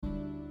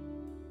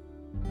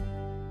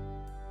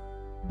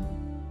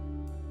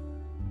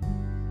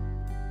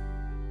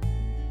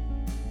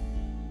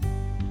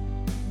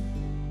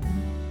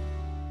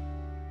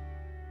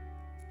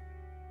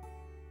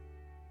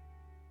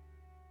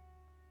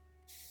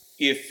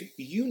If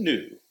you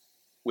knew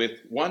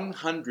with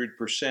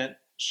 100%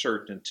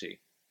 certainty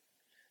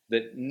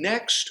that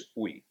next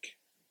week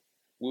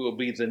will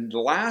be the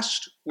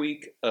last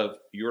week of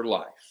your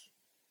life,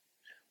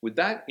 would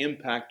that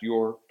impact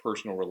your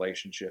personal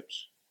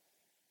relationships?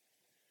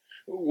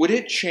 Would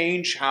it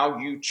change how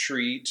you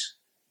treat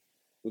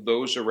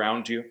those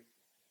around you?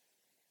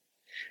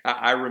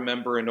 I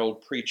remember an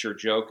old preacher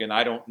joke, and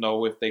I don't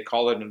know if they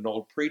call it an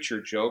old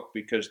preacher joke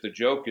because the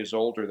joke is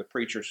old or the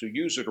preachers who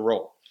use it are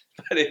old.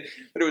 But it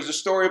was a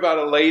story about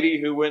a lady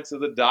who went to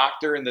the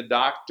doctor, and the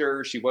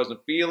doctor, she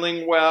wasn't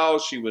feeling well.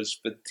 She was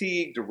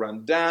fatigued,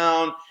 run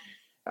down.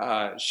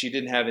 She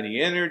didn't have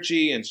any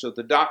energy, and so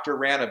the doctor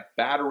ran a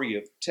battery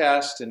of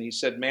tests, and he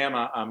said, "Ma'am,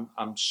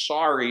 I'm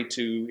sorry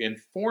to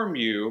inform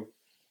you,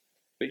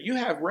 but you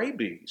have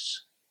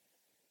rabies."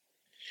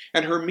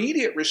 And her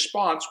immediate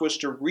response was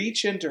to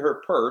reach into her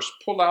purse,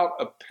 pull out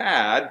a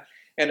pad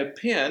and a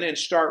pen, and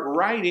start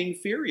writing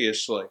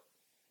furiously.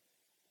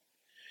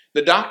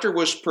 The doctor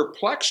was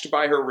perplexed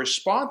by her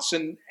response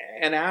and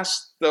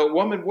asked the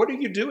woman, "What are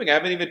you doing? I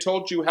haven't even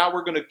told you how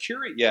we're going to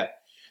cure it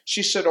yet."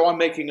 She said, "Oh, I'm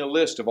making a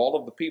list of all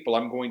of the people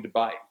I'm going to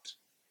bite."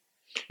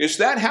 Is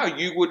that how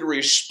you would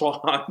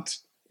respond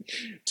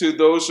to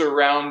those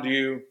around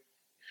you?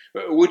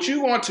 Would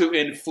you want to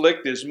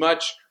inflict as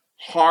much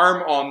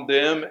harm on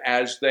them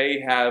as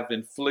they have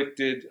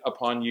inflicted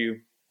upon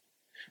you?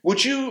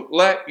 Would you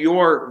let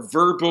your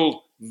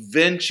verbal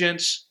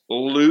vengeance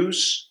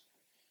loose,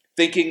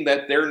 thinking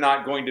that they're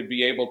not going to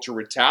be able to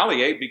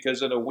retaliate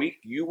because in a week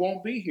you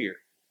won't be here?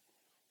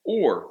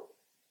 Or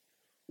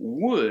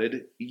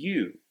would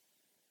you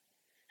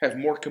have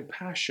more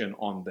compassion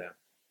on them,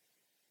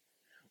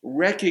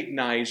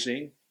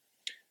 recognizing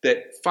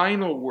that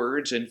final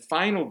words and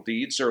final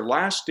deeds are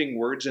lasting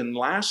words and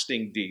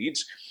lasting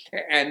deeds,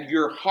 and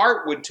your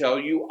heart would tell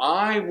you,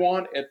 I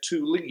want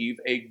to leave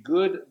a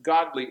good,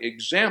 godly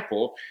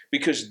example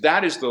because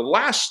that is the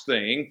last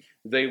thing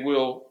they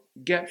will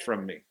get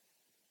from me?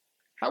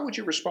 How would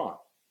you respond?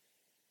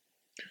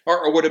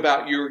 Or what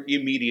about your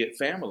immediate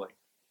family?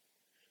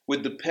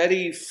 Would the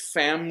petty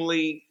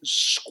family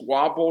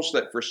squabbles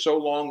that for so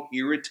long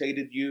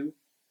irritated you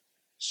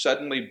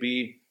suddenly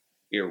be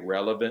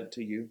irrelevant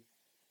to you?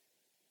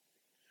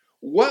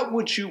 What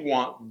would you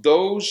want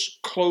those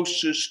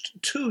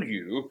closest to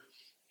you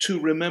to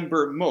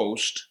remember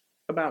most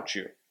about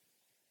you?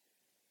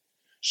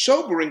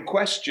 Sobering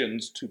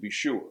questions, to be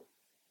sure,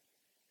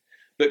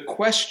 but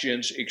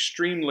questions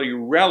extremely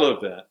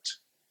relevant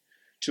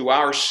to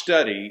our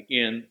study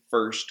in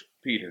 1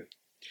 Peter.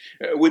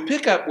 We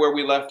pick up where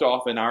we left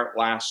off in our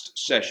last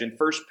session,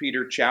 1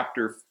 Peter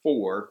chapter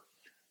 4,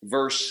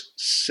 verse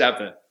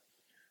 7.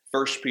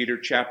 1 Peter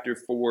chapter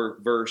 4,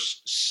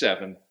 verse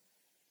 7.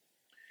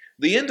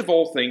 The end of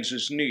all things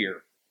is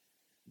near.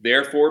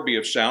 Therefore be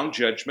of sound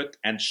judgment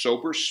and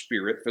sober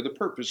spirit for the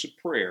purpose of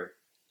prayer.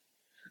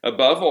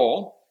 Above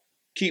all,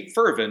 keep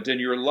fervent in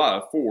your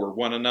love for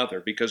one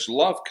another, because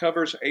love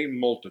covers a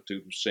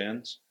multitude of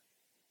sins.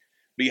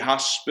 Be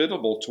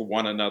hospitable to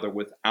one another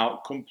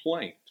without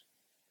complaint.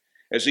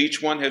 As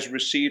each one has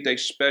received a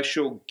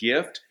special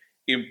gift,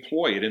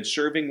 employ it in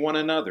serving one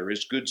another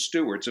as good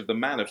stewards of the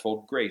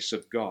manifold grace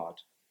of God.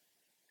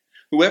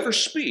 Whoever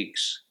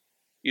speaks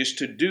is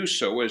to do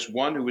so as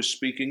one who is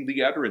speaking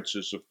the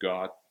utterances of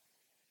God.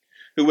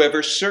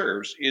 Whoever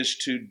serves is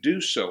to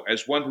do so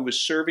as one who is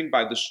serving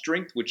by the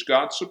strength which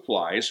God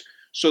supplies,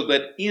 so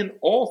that in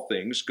all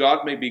things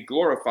God may be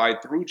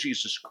glorified through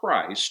Jesus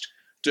Christ,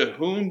 to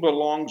whom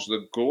belongs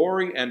the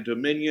glory and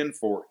dominion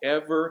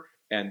forever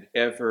and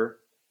ever.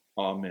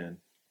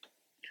 Amen.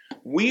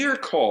 We are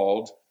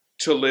called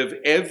to live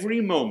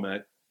every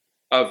moment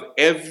of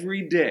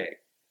every day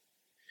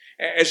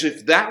as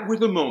if that were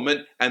the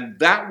moment and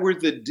that were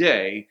the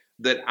day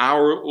that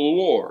our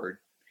Lord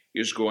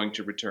is going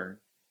to return.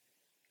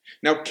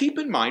 Now keep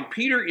in mind,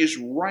 Peter is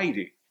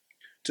writing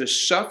to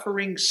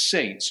suffering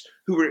saints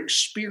who are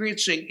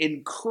experiencing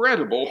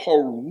incredible,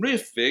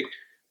 horrific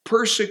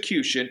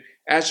persecution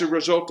as a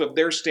result of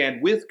their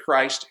stand with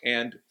Christ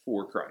and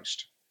for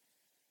Christ.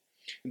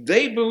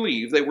 They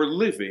believe they were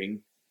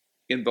living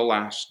in the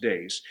last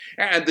days.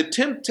 And the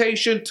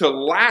temptation to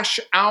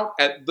lash out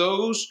at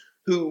those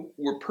who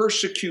were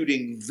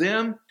persecuting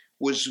them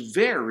was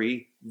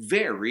very,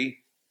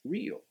 very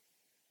real.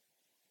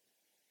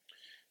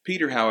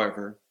 Peter,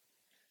 however,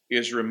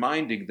 is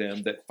reminding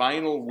them that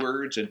final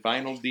words and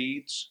final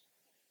deeds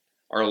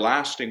are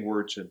lasting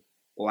words and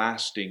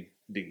lasting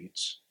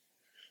deeds.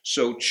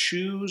 So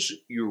choose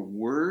your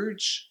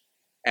words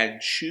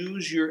and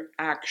choose your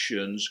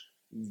actions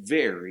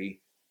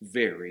very,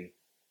 very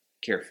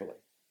carefully.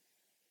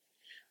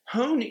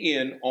 Hone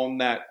in on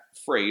that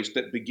phrase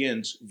that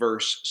begins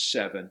verse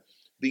 7.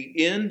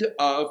 The end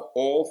of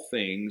all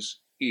things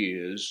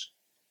is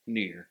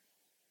near.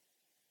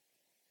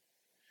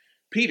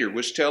 Peter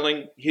was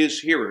telling his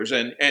hearers,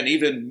 and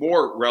even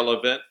more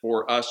relevant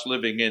for us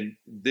living in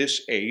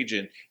this age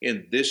and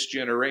in this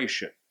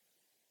generation,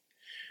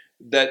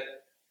 that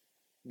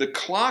the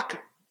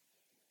clock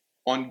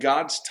on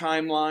God's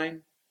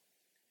timeline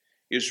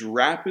is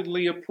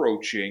rapidly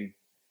approaching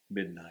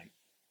midnight.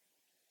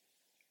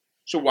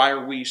 So why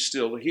are we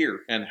still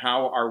here, and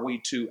how are we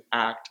to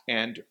act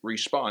and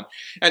respond?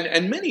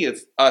 And many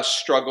of us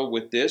struggle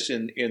with this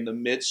in the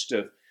midst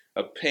of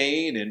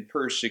pain and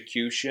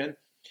persecution.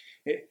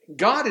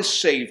 God has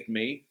saved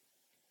me.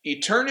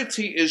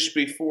 Eternity is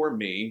before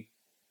me.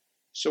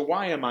 So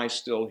why am I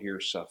still here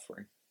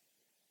suffering?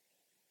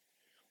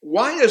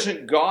 Why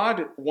doesn't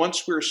God,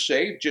 once we're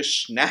saved,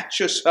 just snatch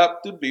us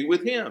up to be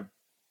with Him?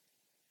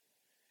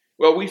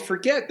 Well, we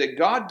forget that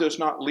God does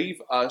not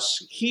leave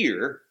us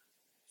here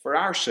for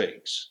our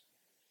sakes.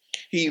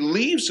 He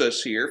leaves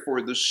us here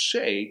for the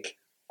sake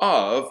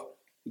of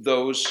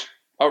those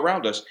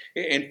around us.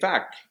 In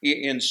fact,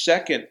 in 2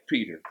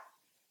 Peter,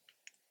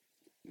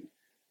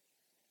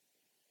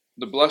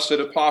 the blessed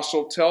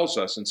apostle tells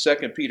us in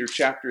 2 Peter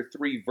chapter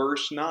 3,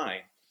 verse 9,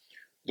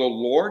 the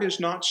Lord is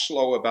not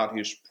slow about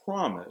His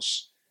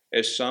promise,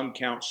 as some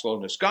count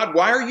slowness. God,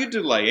 why are you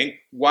delaying?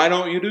 Why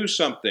don't you do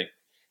something?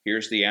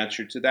 Here's the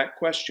answer to that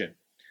question.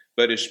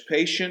 But is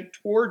patient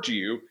toward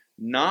you,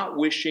 not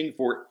wishing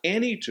for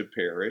any to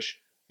perish,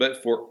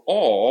 but for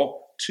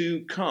all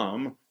to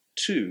come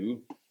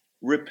to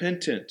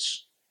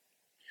repentance.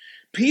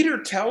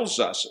 Peter tells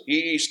us,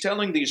 he's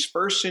telling these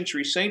first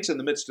century saints in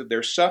the midst of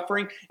their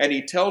suffering, and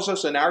he tells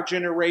us in our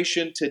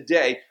generation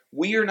today,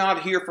 we are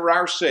not here for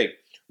our sake.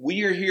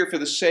 We are here for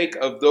the sake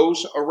of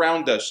those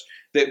around us,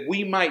 that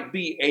we might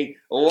be a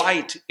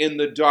light in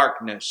the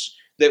darkness,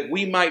 that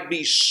we might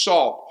be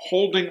salt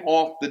holding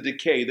off the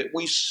decay that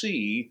we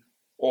see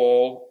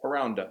all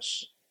around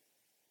us.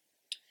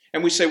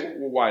 And we say,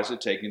 well, why is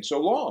it taking so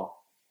long?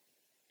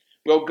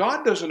 Well,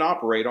 God doesn't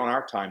operate on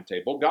our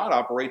timetable. God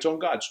operates on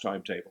God's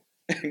timetable.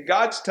 And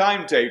God's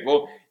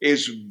timetable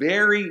is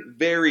very,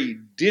 very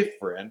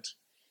different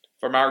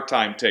from our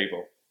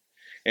timetable.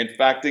 In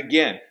fact,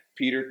 again,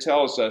 Peter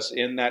tells us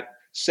in that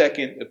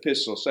second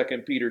epistle, 2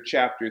 Peter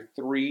chapter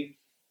 3,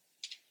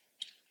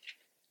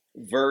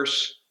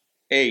 verse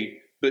 8,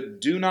 but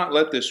do not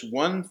let this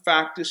one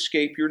fact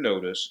escape your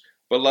notice,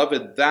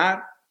 beloved,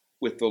 that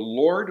with the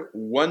Lord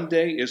 1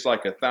 day is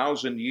like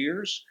 1,000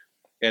 years,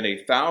 and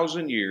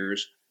 1,000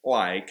 years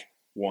like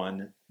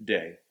 1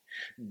 day.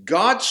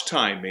 God's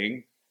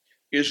timing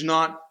is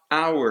not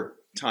our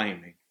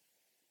timing.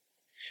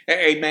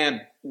 A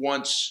man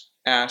once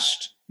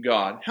asked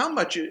God, how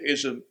much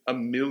is a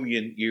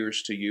million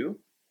years to you?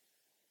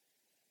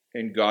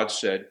 And God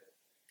said,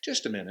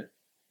 just a minute.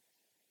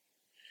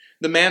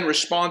 The man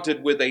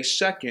responded with a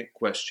second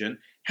question,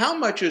 how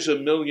much is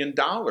 $1 million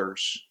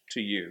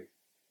to you?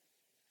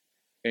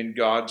 And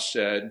God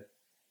said,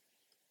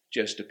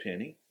 just a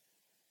penny.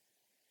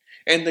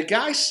 And the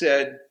guy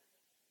said,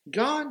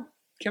 God,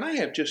 can I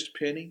have just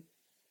a penny?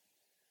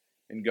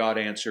 And God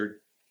answered,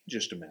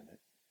 just a minute.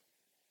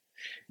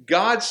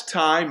 God's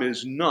time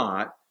is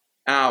not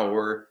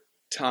our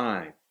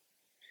time.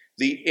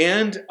 The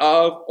end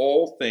of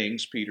all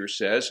things, Peter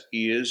says,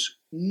 is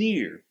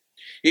near.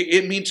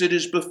 It means it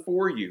is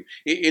before you.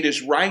 It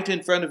is right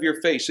in front of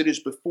your face. It is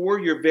before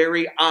your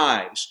very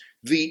eyes.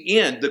 The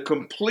end, the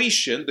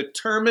completion, the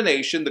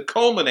termination, the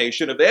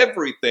culmination of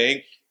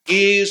everything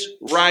is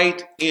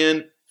right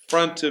in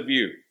front of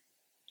you.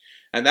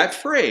 And that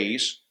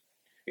phrase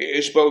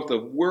is both a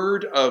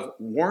word of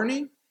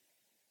warning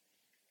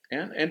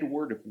and a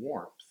word of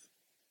warmth.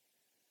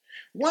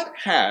 What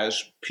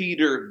has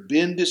Peter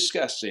been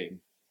discussing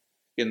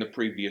in the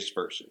previous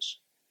verses?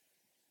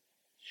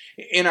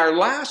 In our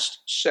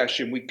last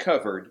session, we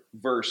covered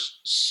verse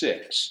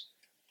 6.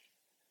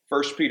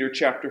 1 Peter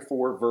chapter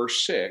 4,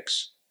 verse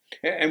 6.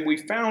 And we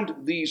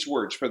found these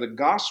words, for the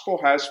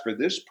gospel has for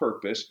this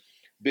purpose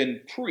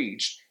been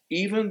preached,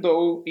 even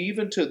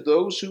to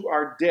those who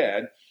are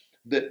dead,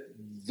 that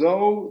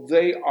though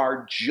they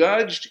are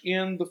judged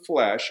in the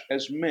flesh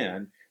as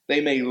men, they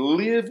may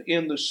live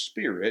in the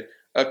Spirit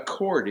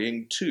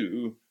according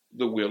to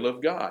the will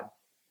of God.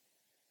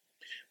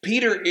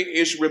 Peter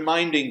is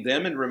reminding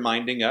them and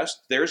reminding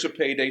us there's a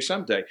payday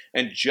someday,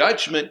 and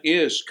judgment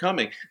is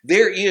coming.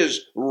 There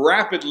is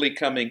rapidly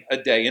coming a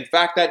day. In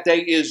fact, that day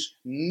is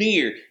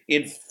near,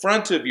 in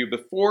front of you,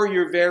 before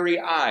your very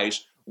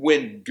eyes,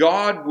 when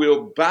God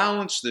will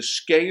balance the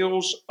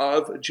scales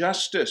of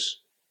justice.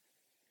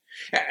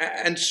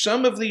 And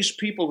some of these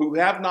people who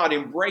have not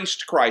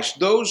embraced Christ,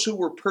 those who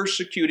were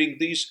persecuting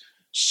these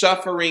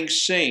suffering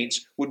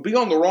saints, would be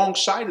on the wrong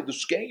side of the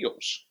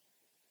scales.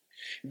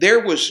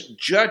 There was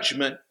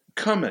judgment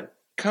coming.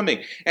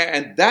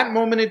 And that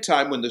moment in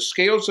time when the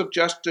scales of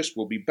justice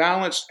will be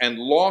balanced and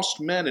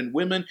lost men and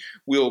women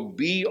will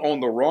be on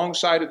the wrong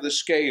side of the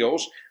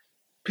scales,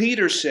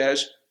 Peter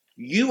says,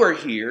 you are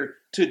here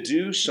to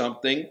do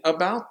something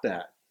about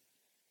that.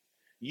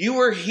 You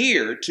are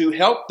here to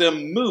help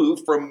them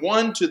move from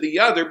one to the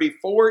other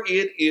before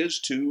it is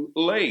too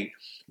late.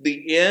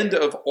 The end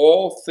of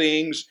all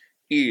things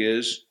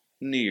is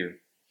near.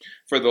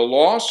 For the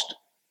lost,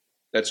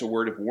 that's a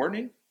word of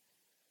warning.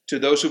 To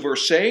those who are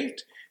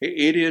saved,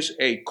 it is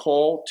a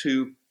call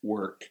to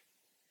work.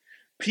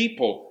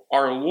 People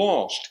are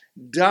lost,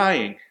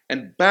 dying,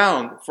 and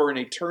bound for an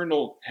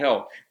eternal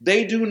hell.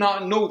 They do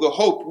not know the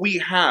hope we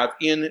have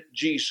in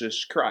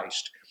Jesus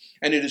Christ.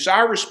 And it is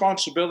our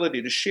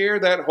responsibility to share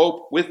that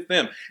hope with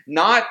them,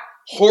 not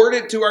hoard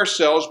it to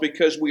ourselves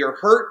because we are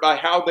hurt by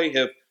how they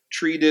have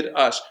treated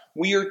us.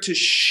 We are to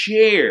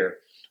share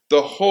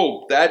the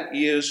hope that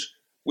is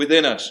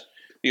within us.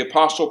 The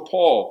Apostle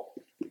Paul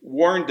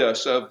warned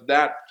us of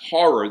that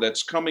horror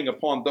that's coming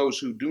upon those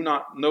who do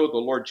not know the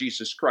Lord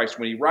Jesus Christ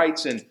when he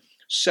writes in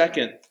 2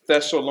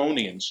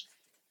 Thessalonians,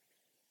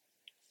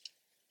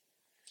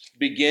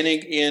 beginning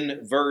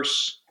in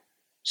verse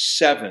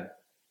 7,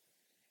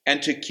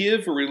 and to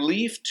give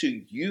relief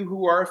to you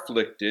who are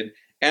afflicted,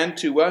 and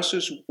to us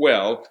as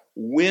well,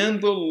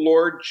 when the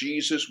Lord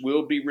Jesus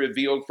will be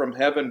revealed from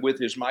heaven with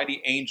his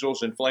mighty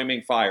angels in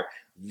flaming fire.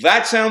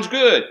 That sounds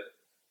good.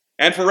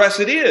 And for us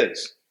it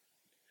is.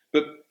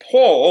 But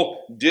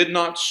Paul did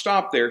not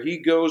stop there. He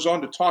goes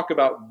on to talk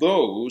about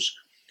those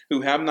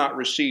who have not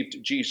received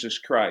Jesus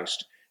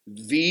Christ.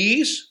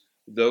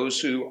 Those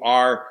who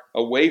are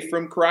away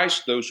from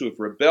Christ, those who have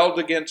rebelled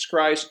against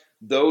Christ,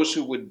 those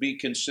who would be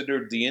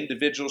considered the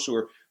individuals who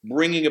are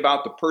bringing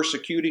about the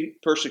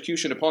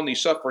persecution upon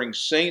these suffering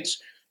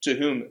saints to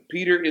whom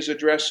Peter is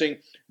addressing,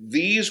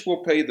 these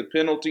will pay the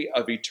penalty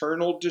of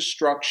eternal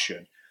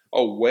destruction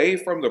away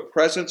from the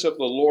presence of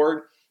the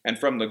Lord and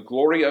from the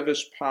glory of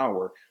his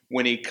power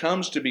when he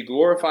comes to be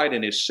glorified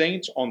in his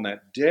saints on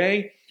that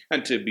day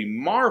and to be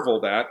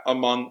marveled at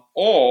among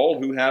all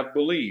who have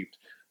believed.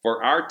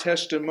 For our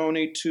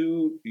testimony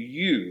to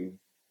you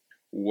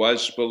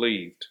was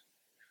believed.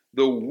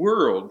 The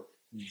world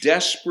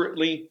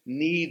desperately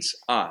needs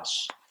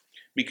us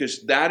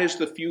because that is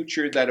the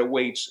future that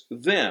awaits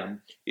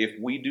them if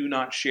we do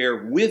not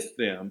share with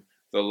them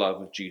the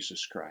love of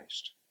Jesus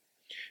Christ.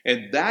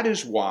 And that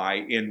is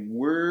why in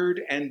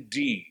word and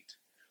deed,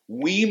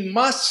 we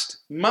must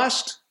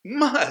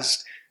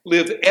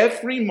live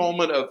every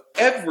moment of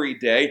every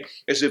day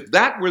as if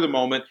that were the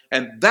moment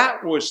and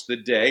that was the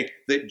day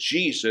that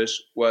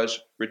Jesus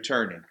was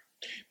returning.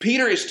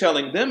 Peter is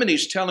telling them and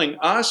he's telling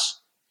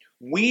us,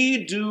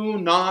 we do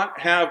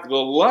not have the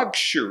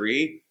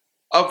luxury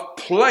of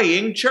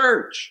playing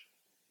church.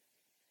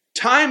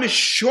 Time is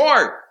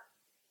short.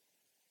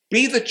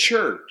 Be the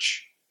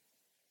church.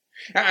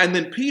 And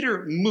then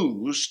Peter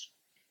moves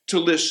to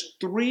list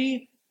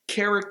three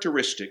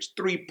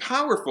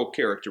powerful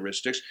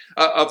characteristics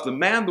of the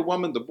man, the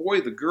woman, the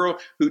boy, the girl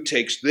who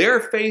takes their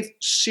faith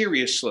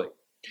seriously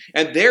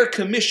and their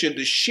commission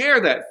to share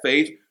that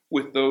faith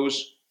with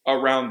those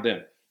around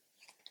them.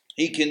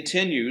 He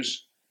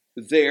continues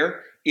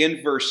there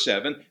in verse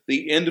 7,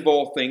 the end of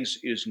all things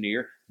is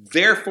near.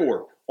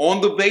 Therefore,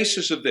 on the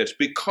basis of this,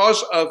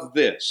 because of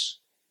this,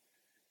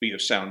 be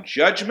of sound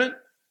judgment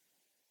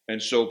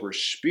and sober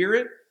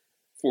spirit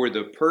for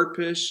the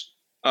purpose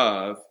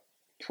of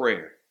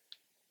prayer.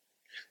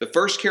 The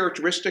first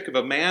characteristic of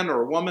a man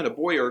or a woman, a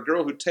boy or a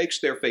girl who takes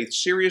their faith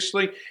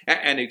seriously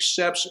and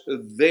accepts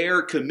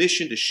their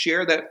commission to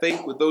share that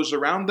faith with those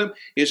around them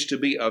is to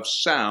be of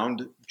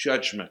sound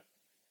judgment.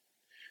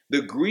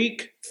 The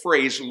Greek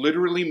phrase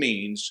literally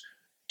means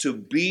to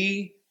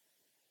be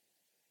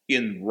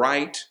in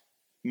right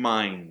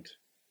mind.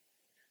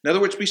 In other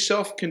words, be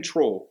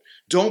self-controlled.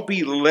 Don't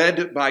be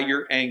led by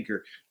your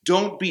anger.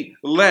 Don't be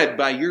led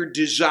by your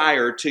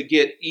desire to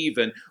get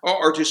even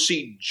or to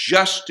see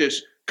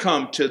justice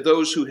come to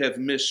those who have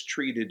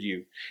mistreated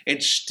you.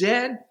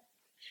 Instead,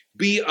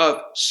 be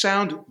of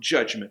sound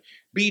judgment.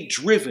 Be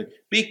driven,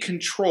 be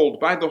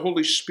controlled by the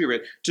Holy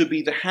Spirit to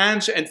be the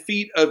hands and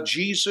feet of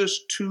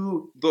Jesus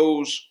to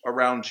those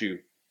around you.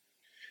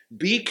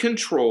 Be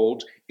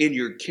controlled in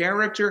your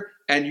character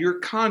and your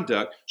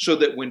conduct so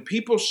that when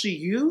people see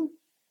you,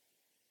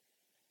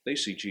 they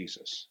see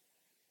Jesus.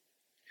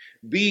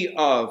 Be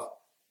of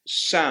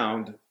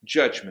sound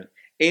judgment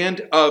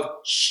and of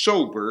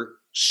sober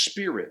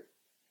spirit.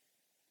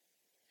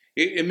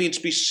 It means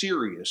be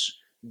serious,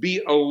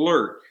 be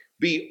alert,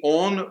 be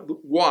on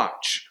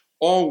watch,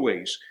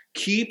 always.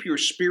 Keep your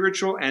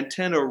spiritual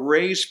antenna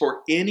raised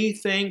for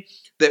anything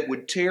that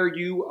would tear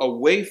you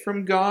away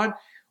from God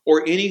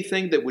or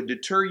anything that would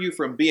deter you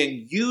from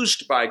being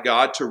used by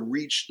God to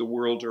reach the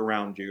world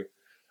around you.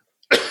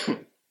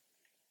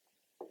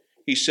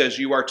 He says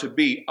you are to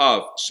be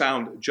of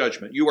sound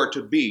judgment. You are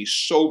to be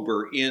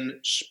sober in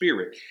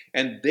spirit.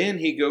 And then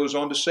he goes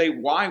on to say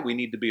why we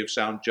need to be of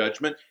sound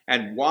judgment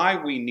and why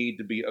we need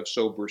to be of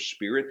sober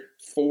spirit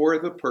for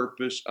the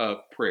purpose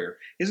of prayer.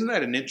 Isn't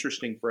that an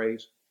interesting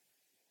phrase?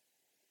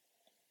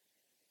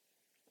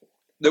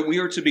 That we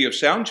are to be of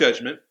sound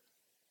judgment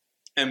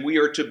and we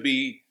are to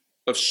be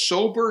of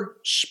sober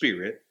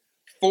spirit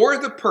for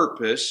the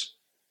purpose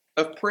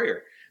of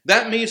prayer.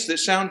 That means that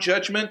sound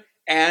judgment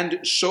and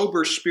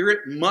sober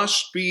spirit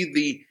must be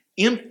the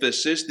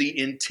emphasis, the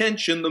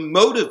intention, the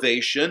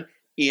motivation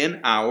in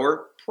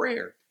our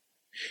prayer.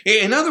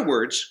 In other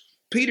words,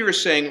 Peter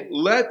is saying,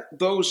 let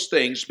those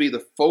things be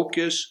the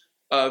focus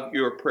of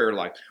your prayer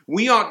life.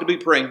 We ought to be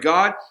praying,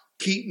 God,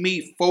 keep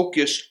me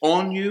focused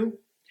on you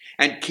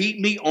and keep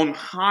me on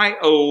high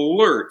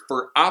alert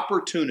for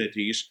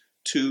opportunities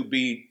to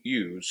be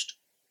used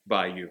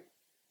by you.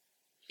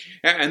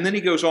 And then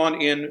he goes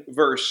on in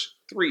verse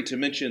 3 to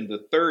mention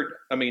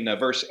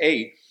verse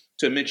 8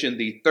 to mention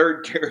the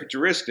third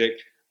characteristic,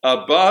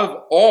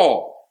 above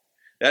all.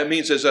 That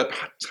means as a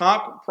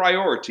top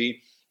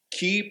priority,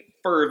 keep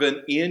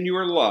fervent in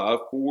your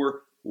love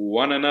for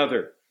one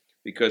another,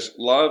 because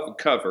love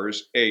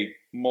covers a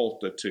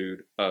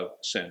multitude of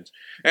sins.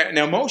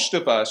 Now, most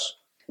of us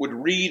would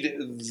read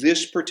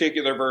this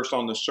particular verse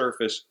on the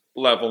surface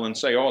level and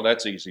say, oh,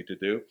 that's easy to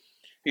do.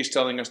 He's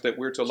telling us that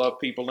we're to love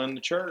people in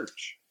the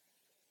church.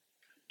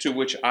 To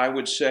which I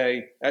would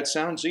say, that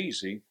sounds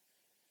easy,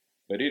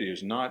 but it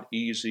is not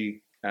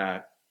easy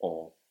at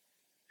all.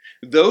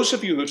 Those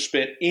of you who have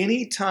spent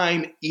any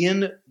time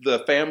in the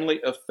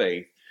family of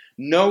faith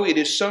know it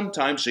is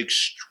sometimes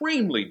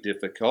extremely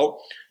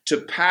difficult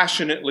to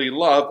passionately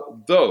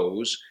love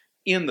those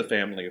in the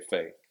family of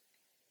faith.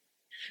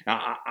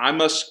 Now, I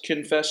must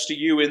confess to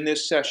you in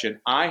this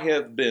session, I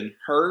have been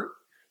hurt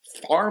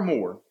far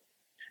more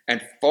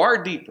and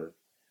far deeper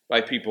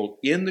by people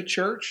in the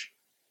church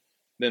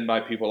than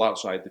by people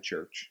outside the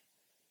church.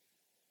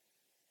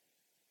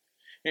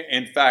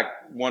 In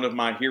fact, one of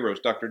my heroes,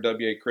 Dr.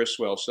 W.A.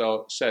 Criswell,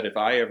 said, if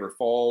I ever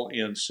fall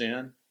in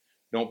sin,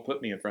 don't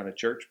put me in front of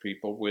church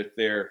people with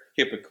their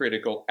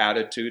hypocritical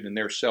attitude and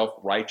their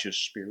self-righteous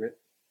spirit.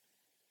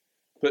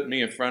 Put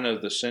me in front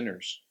of the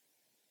sinners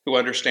who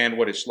understand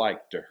what it's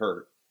like to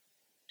hurt.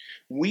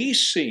 We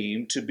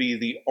seem to be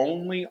the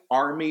only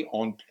army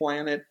on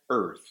planet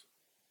Earth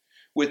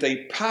with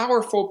a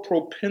powerful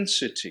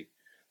propensity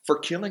for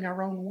killing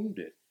our own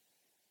wounded.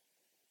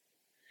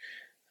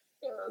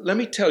 Let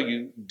me tell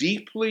you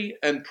deeply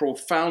and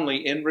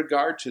profoundly in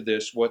regard to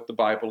this what the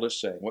Bible is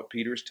saying, what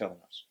Peter is telling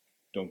us.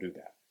 Don't do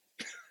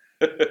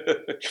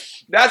that.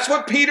 That's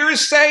what Peter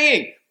is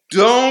saying.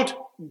 Don't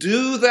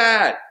do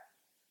that.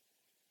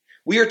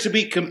 We are to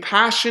be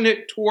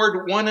compassionate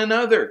toward one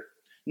another,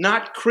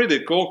 not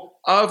critical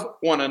of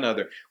one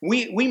another.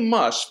 We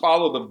must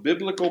follow the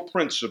biblical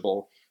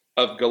principle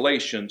of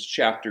Galatians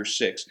chapter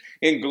 6.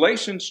 In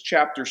Galatians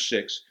chapter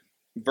 6,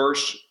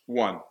 verse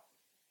 1,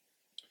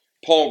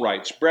 Paul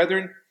writes,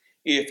 brethren,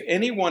 if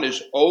anyone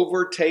is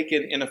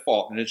overtaken in a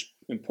fault, and it's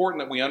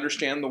important that we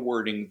understand the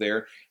wording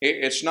there.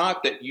 It's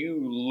not that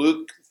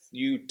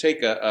you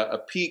take a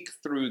peek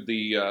through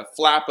the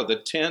flap of the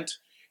tent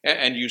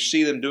and you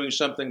see them doing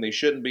something they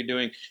shouldn't be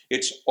doing.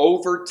 It's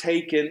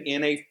overtaken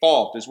in a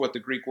fault is what the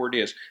Greek word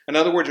is. In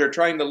other words, they're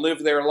trying to live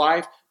their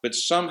life, but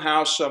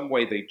somehow, some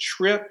way they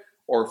trip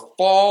or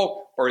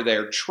fall or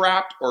they're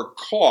trapped or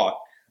caught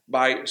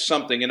by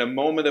something in a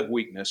moment of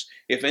weakness.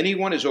 If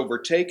anyone is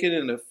overtaken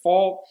in a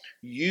fault,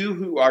 you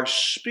who are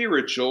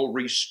spiritual,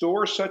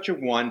 restore such a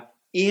one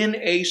in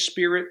a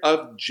spirit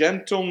of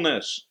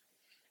gentleness,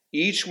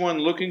 each one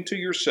looking to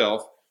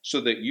yourself,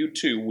 so that you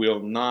too will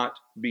not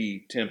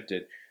be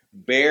tempted.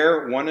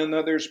 Bear one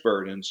another's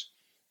burdens,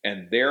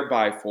 and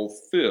thereby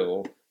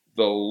fulfill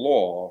the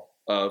law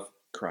of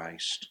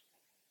Christ.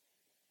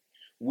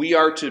 We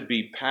are to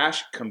be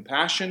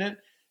compassionate.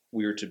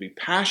 We are to be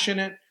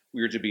passionate.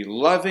 We are to be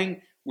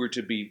loving. We're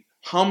to be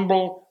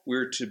humble.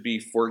 We're to be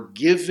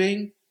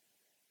forgiving,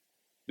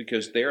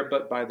 because there,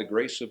 but by the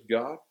grace of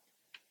God,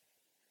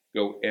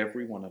 go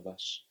every one of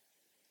us.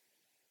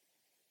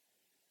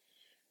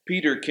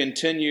 Peter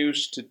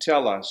continues to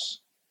tell us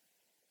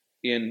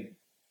in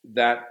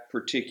that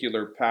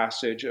particular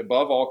passage,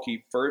 above all,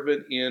 keep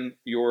fervent in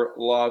your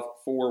love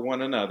for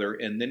one another.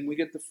 And then we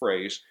get the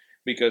phrase,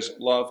 because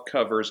love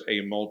covers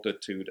a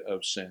multitude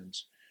of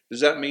sins.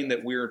 Does that mean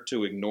that we're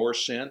to ignore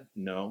sin?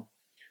 No.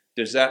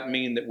 Does that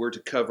mean that we're to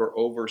cover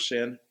over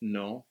sin?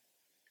 No.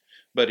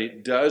 But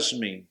it does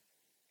mean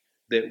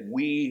that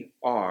we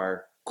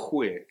are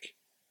quick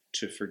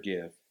to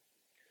forgive.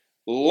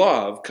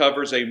 Love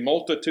covers a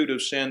multitude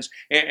of sins,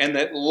 and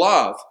that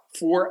love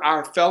for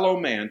our fellow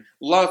man,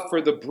 love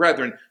for the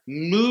brethren,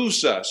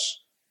 moves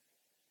us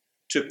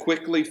to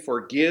quickly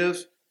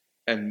forgive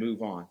and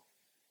move on.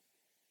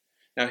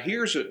 Now,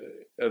 here's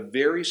a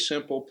very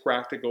simple,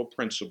 practical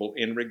principle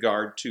in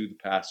regard to the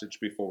passage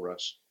before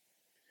us.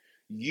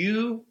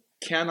 You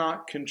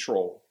cannot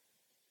control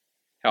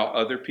how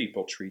other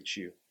people treat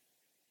you,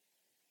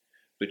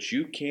 but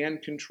you can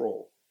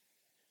control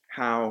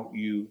how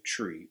you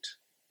treat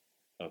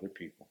other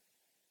people.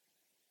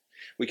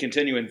 We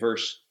continue in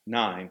verse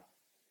 9.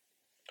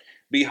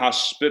 Be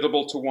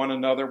hospitable to one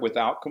another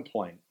without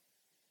complaint.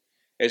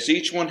 As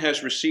each one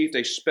has received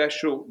a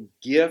special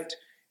gift,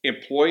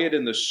 employ it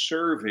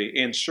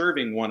in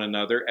serving one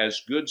another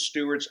as good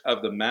stewards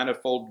of the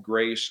manifold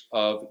grace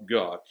of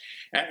God.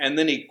 And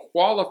then he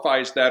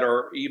qualifies that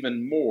or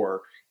even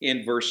more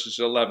in verses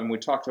 11. We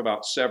talked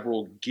about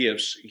several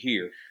gifts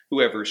here.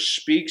 Whoever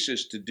speaks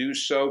is to do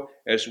so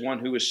as one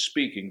who is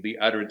speaking the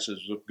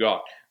utterances of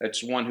God.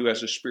 That's one who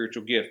has a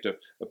spiritual gift of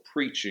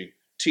preaching,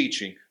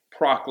 teaching,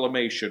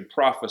 proclamation,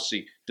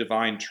 prophecy,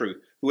 divine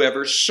truth.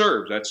 Whoever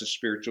serves, that's a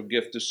spiritual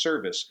gift of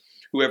service.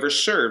 Whoever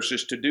serves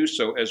is to do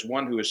so as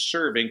one who is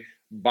serving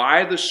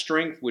by the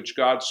strength which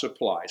God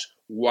supplies.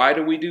 Why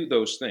do we do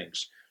those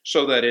things?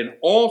 So that in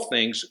all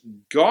things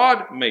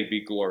God may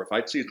be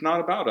glorified. See, it's not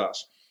about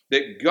us.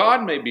 That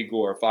God may be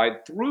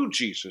glorified through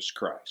Jesus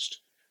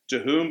Christ, to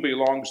whom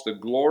belongs the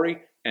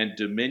glory and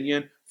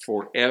dominion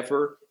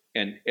forever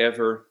and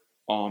ever.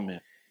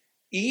 Amen.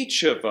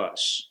 Each of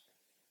us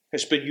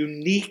has been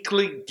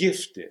uniquely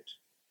gifted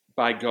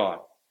by God.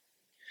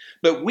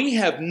 But we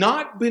have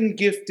not been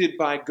gifted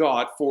by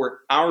God for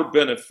our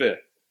benefit.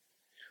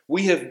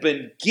 We have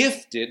been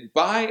gifted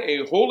by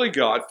a holy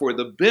God for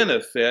the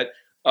benefit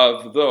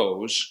of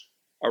those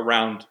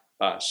around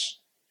us.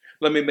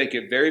 Let me make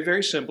it very,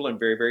 very simple and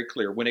very, very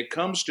clear. When it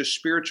comes to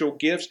spiritual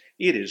gifts,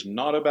 it is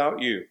not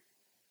about you.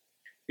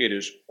 It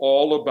is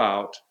all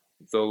about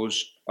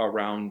those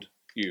around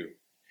you.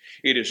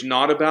 It is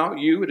not about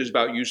you. It is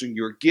about using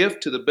your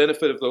gift to the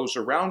benefit of those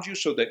around you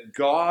so that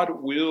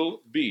God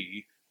will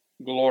be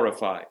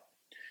glorified.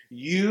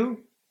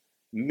 You,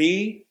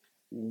 me,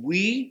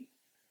 we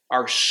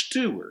are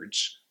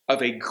stewards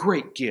of a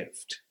great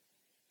gift.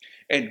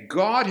 And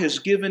God has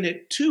given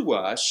it to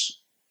us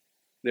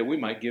that we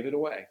might give it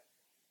away.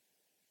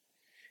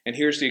 And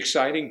here's the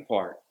exciting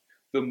part.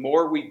 The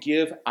more we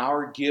give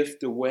our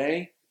gift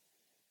away,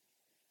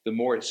 the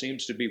more it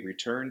seems to be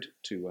returned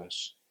to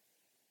us.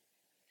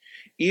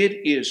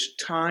 It is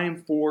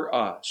time for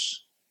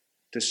us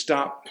to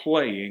stop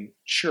playing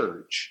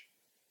church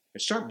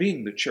and start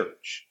being the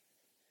church.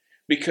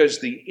 Because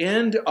the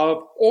end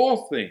of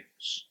all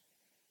things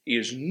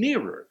is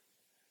nearer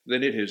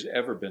than it has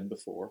ever been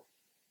before.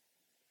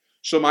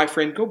 So, my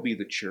friend, go be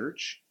the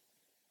church.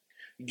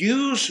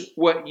 Use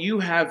what you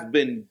have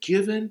been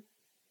given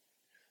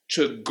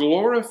to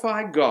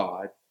glorify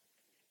God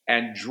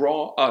and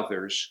draw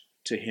others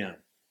to Him.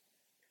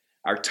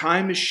 Our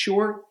time is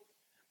short,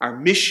 our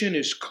mission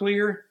is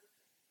clear,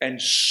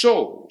 and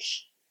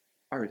souls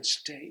are at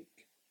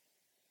stake.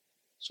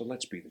 So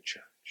let's be the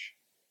church.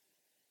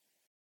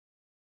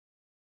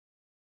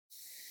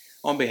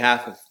 On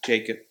behalf of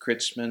Jacob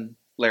Kritzman,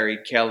 Larry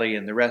Kelly,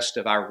 and the rest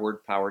of our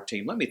Word Power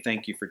team, let me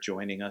thank you for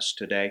joining us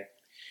today.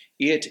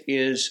 It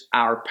is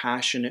our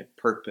passionate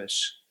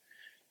purpose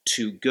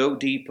to go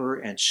deeper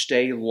and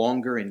stay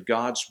longer in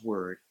God's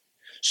Word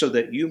so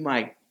that you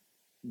might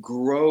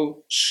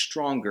grow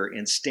stronger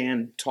and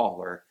stand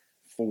taller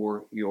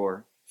for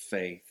your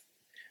faith.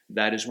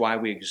 That is why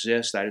we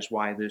exist. That is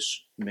why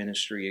this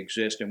ministry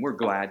exists, and we're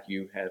glad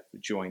you have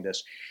joined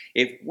us.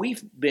 If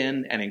we've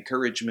been an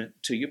encouragement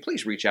to you,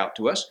 please reach out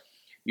to us.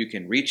 You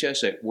can reach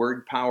us at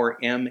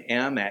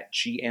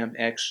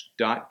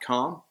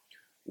wordpowermm@gmx.com,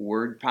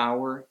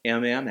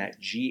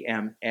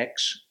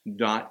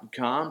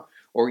 wordpowermm@gmx.com,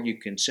 or you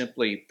can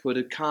simply put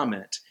a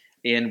comment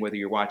in, whether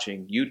you're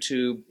watching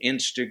YouTube,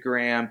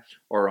 Instagram,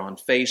 or on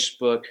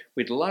Facebook.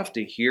 We'd love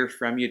to hear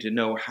from you to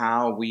know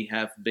how we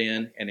have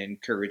been an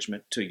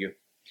encouragement to you.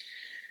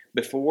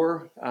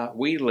 Before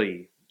we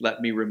leave,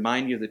 let me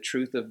remind you the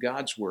truth of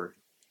God's Word.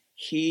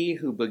 He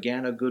who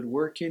began a good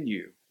work in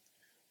you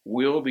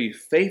will be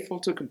faithful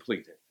to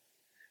complete it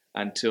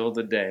until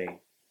the day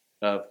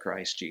of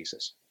Christ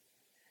Jesus.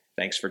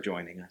 Thanks for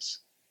joining us.